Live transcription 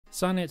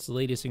Sonnet's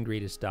latest and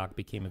greatest dock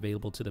became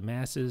available to the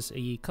masses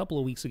a couple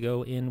of weeks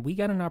ago, and we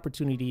got an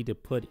opportunity to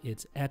put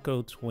its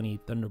Echo 20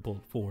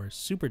 Thunderbolt 4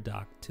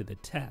 SuperDock to the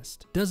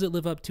test. Does it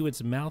live up to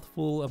its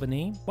mouthful of a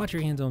name? Watch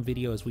your hands-on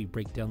video as we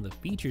break down the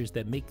features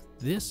that make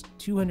this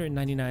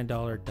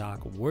 $299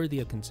 dock worthy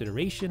of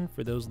consideration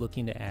for those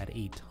looking to add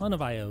a ton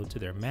of I/O to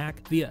their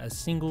Mac via a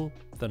single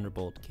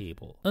Thunderbolt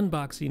cable.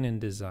 Unboxing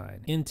and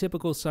design. In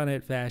typical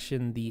Sonnet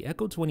fashion, the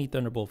Echo 20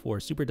 Thunderbolt 4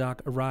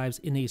 SuperDock arrives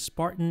in a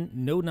Spartan,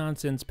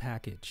 no-nonsense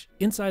package.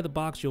 Inside the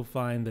box, you'll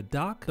find the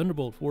dock,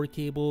 Thunderbolt 4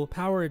 cable,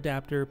 power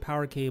adapter,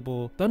 power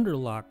cable,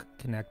 ThunderLok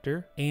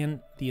connector, and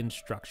the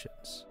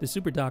instructions. The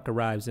SuperDock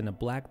arrives in a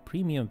black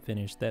premium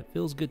finish that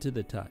feels good to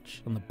the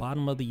touch. On the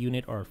bottom of the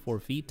unit are 4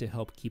 feet to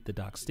help keep the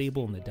dock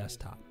stable on the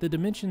desktop. The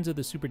dimensions of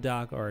the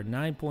SuperDock are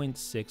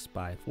 9.6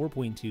 by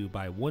 4.2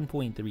 by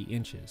 1.3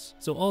 inches.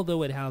 So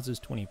although it houses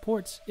 20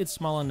 ports, it's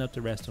small enough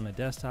to rest on a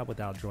desktop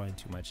without drawing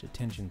too much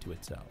attention to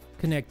itself.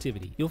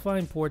 Connectivity. You'll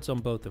find ports on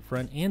both the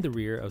front and the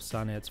rear of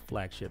Sonnet's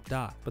flagship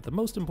dock, but the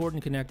most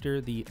important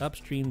connector, the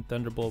upstream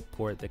Thunderbolt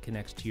port that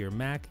connects to your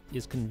Mac,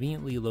 is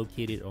conveniently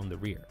located on the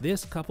rear.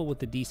 This, coupled with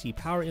the DC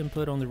power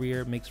input on the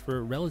rear, makes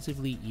for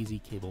relatively easy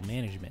cable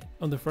management.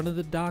 On the front of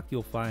the dock,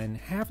 you'll find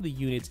half of the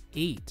unit's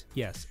 8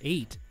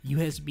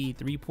 USB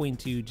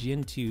 3.2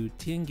 Gen 2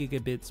 10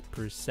 gigabits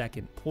per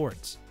second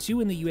ports,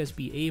 2 in the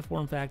USB-A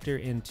form factor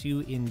and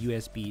 2 in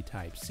USB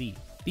Type-C.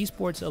 These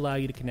ports allow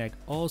you to connect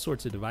all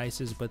sorts of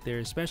devices, but they're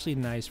especially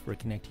nice for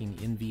connecting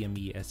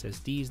NVMe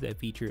SSDs that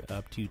feature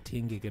up to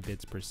 10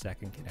 gigabits per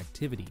second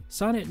connectivity.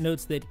 Sonnet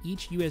notes that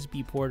each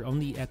USB port on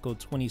the Echo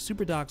 20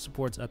 SuperDock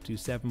supports up to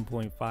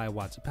 7.5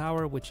 watts of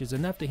power, which is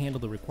enough to handle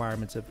the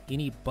requirements of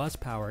any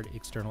bus-powered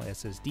external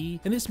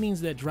SSD, and this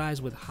means that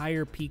drives with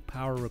higher peak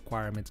power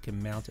requirements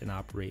can mount and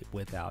operate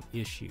without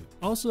issue.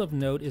 Also of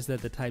note is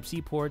that the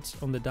Type-C ports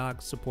on the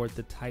dock support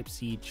the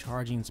Type-C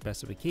charging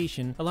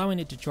specification, allowing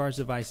it to charge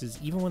devices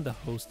even when the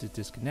host is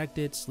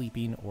disconnected,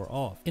 sleeping, or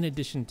off. In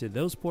addition to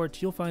those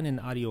ports, you'll find an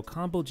audio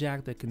combo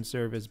jack that can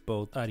serve as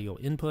both audio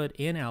input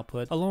and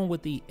output, along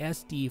with the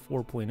SD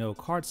 4.0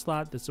 card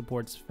slot that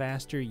supports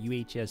faster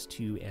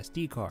UHS-II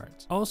SD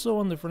cards. Also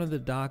on the front of the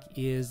dock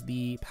is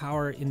the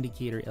power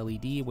indicator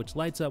LED, which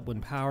lights up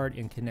when powered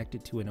and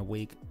connected to an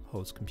awake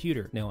host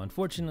computer. Now,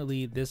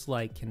 unfortunately, this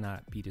light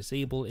cannot be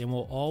disabled and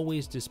will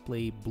always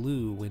display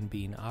blue when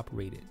being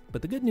operated.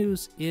 But the good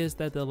news is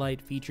that the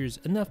light features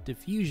enough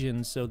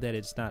diffusion so that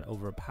it's not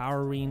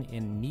overpowering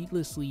and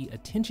needlessly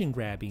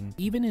attention-grabbing,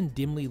 even in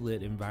dimly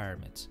lit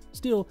environments.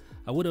 Still,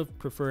 I would have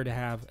preferred to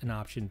have an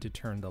option to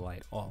turn the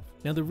light off.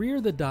 Now, the rear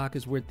of the dock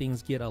is where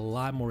things get a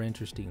lot more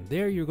interesting.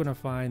 There, you're going to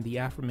find the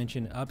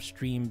aforementioned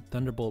upstream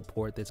Thunderbolt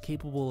port that's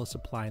capable of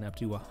supplying up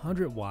to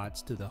 100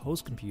 watts to the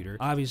host computer,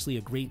 obviously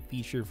a great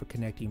feature for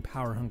connecting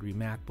power-hungry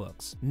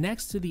MacBooks.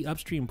 Next to the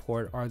upstream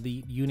port are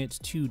the unit's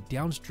 2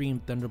 downstream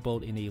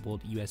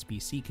Thunderbolt-enabled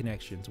USB-C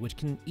connections, which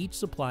can each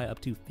supply up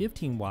to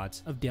 15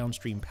 watts of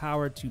downstream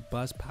power to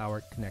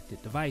bus-powered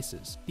connected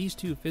devices. These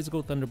 2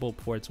 physical Thunderbolt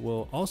ports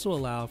will also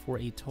allow for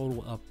a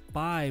total of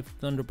 5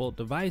 Thunderbolt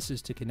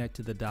devices to connect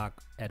to the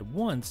dock at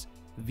once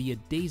via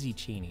daisy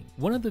chaining.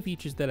 One of the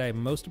features that I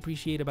most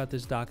appreciate about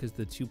this dock is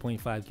the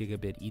 2.5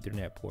 gigabit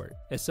Ethernet port.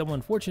 As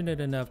someone fortunate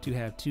enough to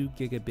have 2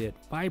 gigabit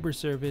fiber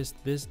service,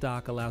 this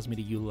dock allows me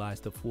to utilize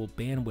the full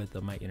bandwidth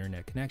of my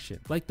internet connection.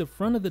 Like the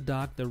front of the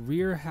dock, the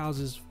rear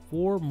houses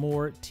 4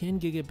 more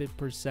 10 gigabit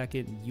per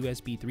second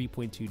USB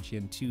 3.2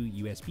 Gen 2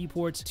 USB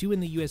ports, 2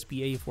 in the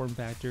USB-A form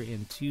factor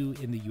and 2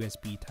 in the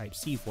USB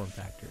Type-C form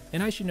factor.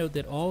 And I should note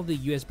that all the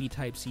USB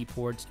Type-C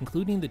ports,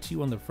 including the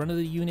 2 on the front of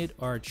the unit,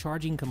 are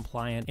charging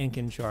compliant and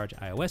can charge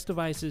iOS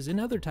devices and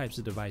other types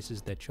of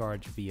devices that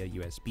charge via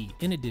USB.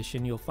 In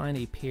addition, you'll find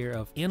a pair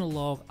of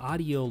analog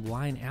audio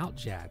line out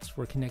jacks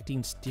for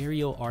connecting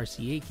stereo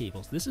RCA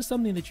cables. This is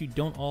something that you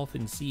don't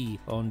often see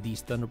on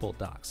these Thunderbolt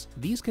docks.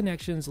 These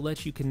connections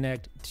let you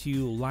connect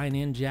to line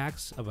in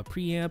jacks of a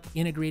preamp,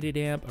 integrated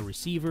amp, a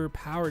receiver,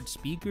 powered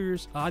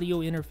speakers, audio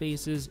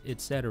interfaces,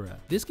 etc.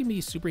 This can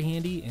be super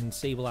handy and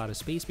save a lot of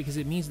space because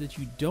it means that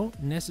you don't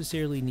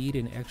necessarily need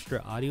an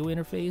extra audio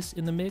interface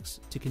in the mix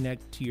to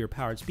connect to your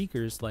powered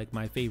speakers like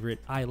my favorite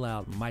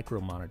iLoud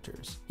micro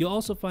monitors. You'll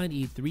also find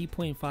a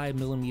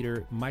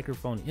 3.5mm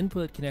microphone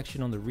input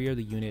connection on the rear of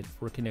the unit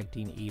for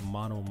connecting a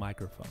mono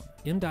microphone.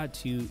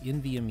 M.2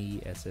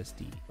 NVMe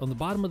SSD. On the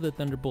bottom of the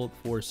Thunderbolt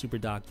 4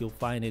 SuperDock, you'll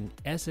find an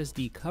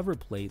SSD cover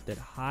plate that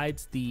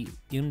hides the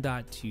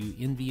M.2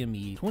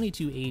 NVMe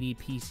 2280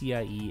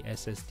 PCIe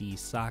SSD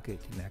socket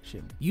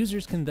connection.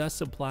 Users can thus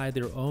supply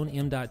their own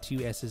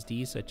M.2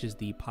 SSD, such as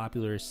the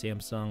popular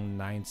Samsung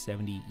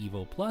 970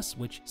 EVO Plus,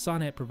 which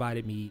Sonnet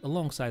provided me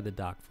alongside the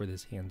dock for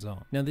this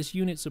hands-on. Now, this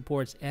unit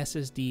supports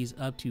SSDs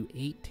up to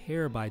 8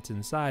 terabytes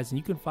in size, and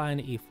you can find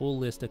a full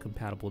list of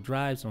compatible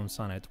drives on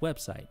Sonnet's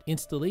website.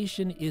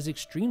 Installation is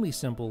extremely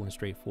simple and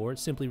straightforward.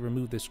 Simply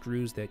remove the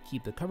screws that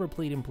keep the cover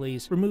plate in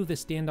place, remove the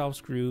standoff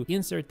screw,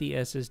 insert the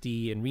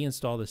SSD, and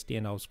reinstall the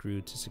standoff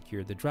screw to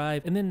secure the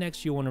drive. And then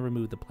next you'll want to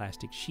remove the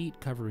plastic sheet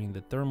covering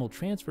the thermal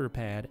transfer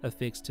pad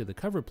affixed to the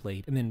cover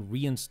plate, and then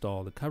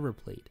reinstall the cover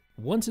plate.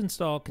 Once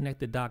installed, connect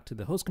the dock to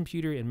the host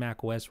computer and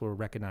macOS will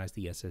recognize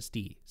the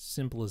SSD.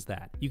 Simple as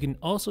that. You can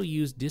also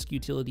use disk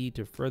utility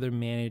to further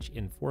manage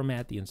and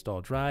format the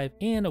installed drive,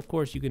 and of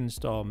course you can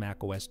install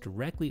macOS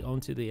directly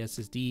onto the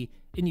SSD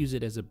and use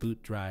it as a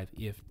boot drive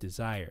if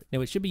desired.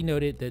 Now it should be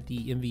noted that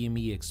the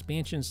NVMe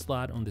expansion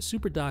slot on the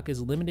SuperDock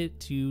is limited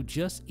to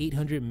just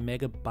 800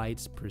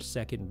 megabytes per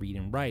second read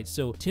and write,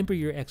 so temper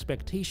your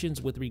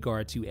expectations with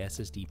regard to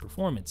SSD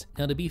performance.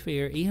 Now to be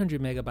fair,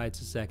 800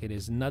 megabytes a second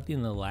is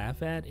nothing to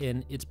laugh at,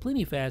 and it's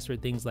plenty fast for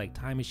things like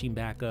time machine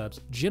backups,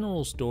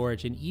 general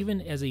storage, and even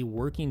as a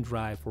working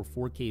drive for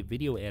 4K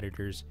video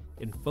editors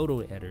and photo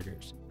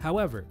editors.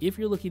 However, if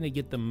you're looking to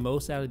get the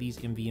most out of these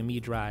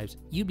NVMe drives,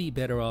 you'd be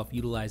better off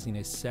utilizing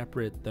a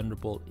separate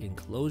Thunderbolt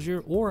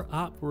enclosure or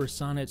opt for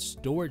Sonnet's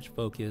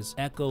storage-focused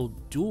Echo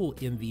dual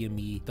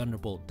NVMe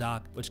Thunderbolt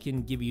dock, which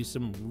can give you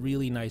some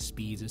really nice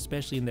speeds,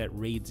 especially in that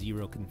RAID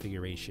 0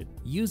 configuration.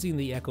 Using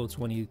the Echo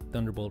 20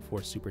 Thunderbolt for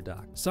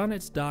SuperDock.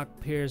 Sonnet's dock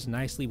pairs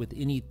nicely with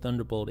any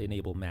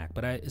Thunderbolt-enabled Mac,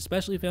 but I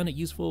especially found it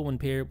useful when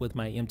paired with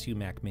my M2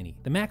 Mac Mini.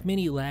 The Mac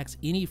Mini lacks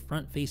any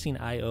front-facing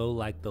I/O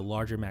like the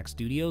larger Mac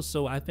Studio,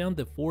 so I found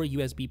the 4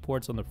 USB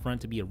ports on the front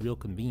to be a real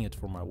convenience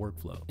for my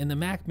workflow. And the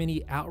Mac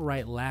Mini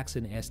outright lacks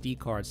an SD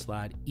card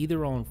slot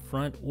either on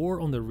front or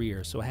on the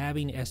rear, so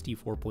having SD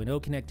 4.0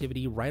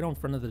 connectivity right on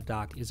front of the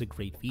dock is a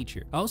great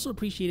feature. I also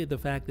appreciated the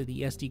fact that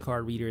the SD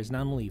card reader is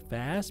not only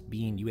fast,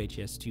 being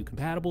UHS-II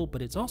compatible,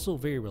 but it's also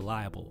very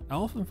reliable. I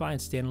often find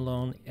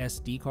standalone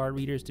SD card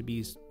readers to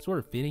be sort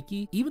of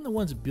finicky. Even the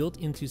ones built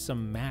into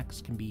some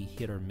Macs can be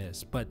hit or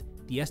miss, but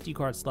the SD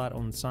card slot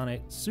on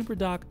Sonnet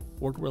SuperDock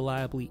worked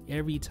reliably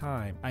every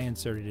time I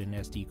inserted an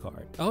SD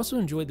card. I also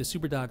enjoyed the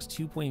SuperDock's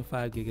 2.5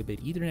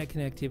 gigabit Ethernet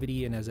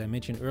connectivity, and as I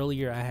mentioned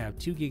earlier, I have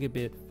 2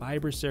 gigabit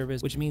fiber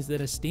service, which means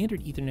that a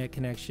standard Ethernet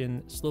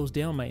connection slows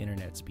down my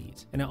internet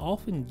speeds. And I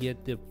often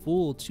get the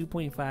full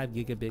 2.5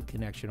 gigabit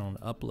connection on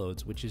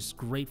uploads, which is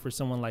great for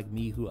someone like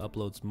me who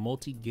uploads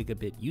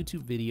multi-gigabit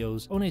YouTube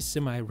videos on a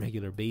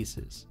semi-regular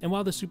basis. And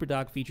while the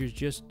SuperDock features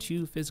just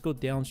 2 physical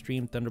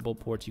downstream Thunderbolt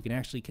ports, you can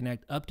actually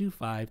connect up to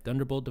 5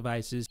 Thunderbolt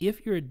devices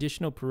if your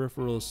additional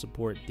peripherals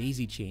support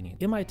daisy chaining.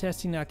 In my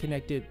testing, I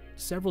connected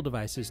several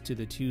devices to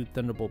the 2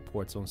 Thunderbolt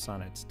ports on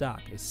Sonnet's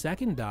dock. A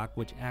second dock,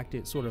 which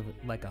acted sort of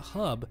like a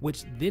hub,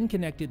 which then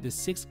connected the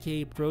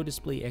 6K Pro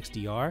Display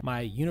XDR,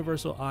 my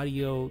Universal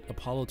Audio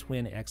Apollo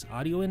Twin X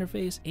audio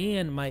interface,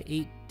 and my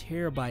 8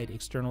 terabyte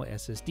external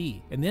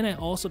SSD. And then I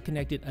also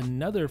connected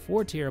another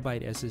 4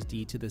 terabyte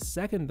SSD to the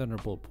second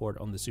Thunderbolt port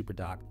on the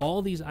SuperDock.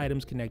 All these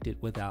items connected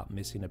without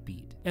missing a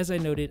beat. As I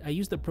noted, I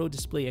use the Pro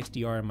Display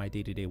XDR in my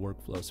day-to-day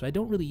workflow, so I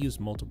don't really use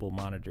multiple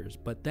monitors.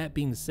 But that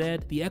being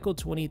said, the Echo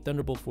 20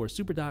 Thunderbolt 4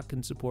 SuperDock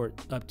can support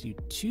up to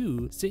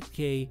 2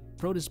 6K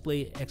Pro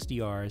Display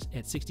XDRs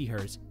at 60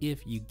 Hz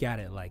if you got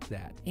it like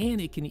that. And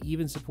it can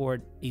even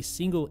support a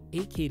single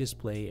 8K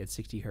display at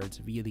 60 Hz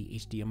via the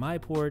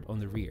HDMI port on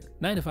the rear.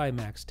 9 to 5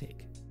 Max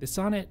take. The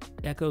Sonnet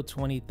Echo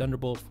 20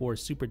 Thunderbolt 4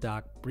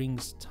 SuperDock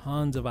brings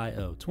tons of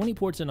I/O, 20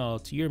 ports in all,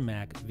 to your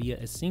Mac via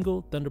a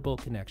single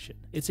Thunderbolt connection.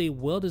 It's a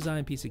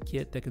well-designed piece of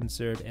kit that can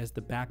serve as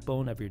the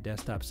backbone of your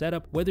desktop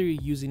setup, whether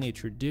you're using a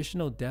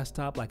traditional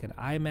desktop like an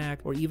iMac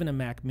or even a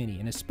Mac Mini,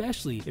 and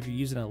especially if you're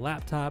using a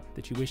laptop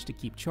that you wish to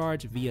keep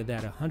charged via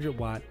that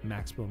 100-watt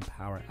maximum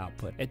power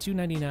output. At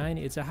 $299,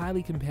 it's a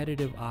highly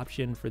competitive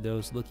option for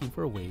those looking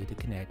for a way to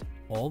connect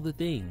all the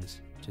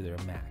things to their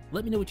Mac.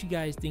 Let me know what you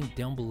guys think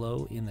down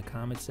below in the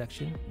comments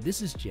section.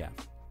 This is Jeff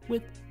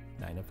with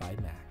 9 to 5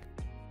 Mac.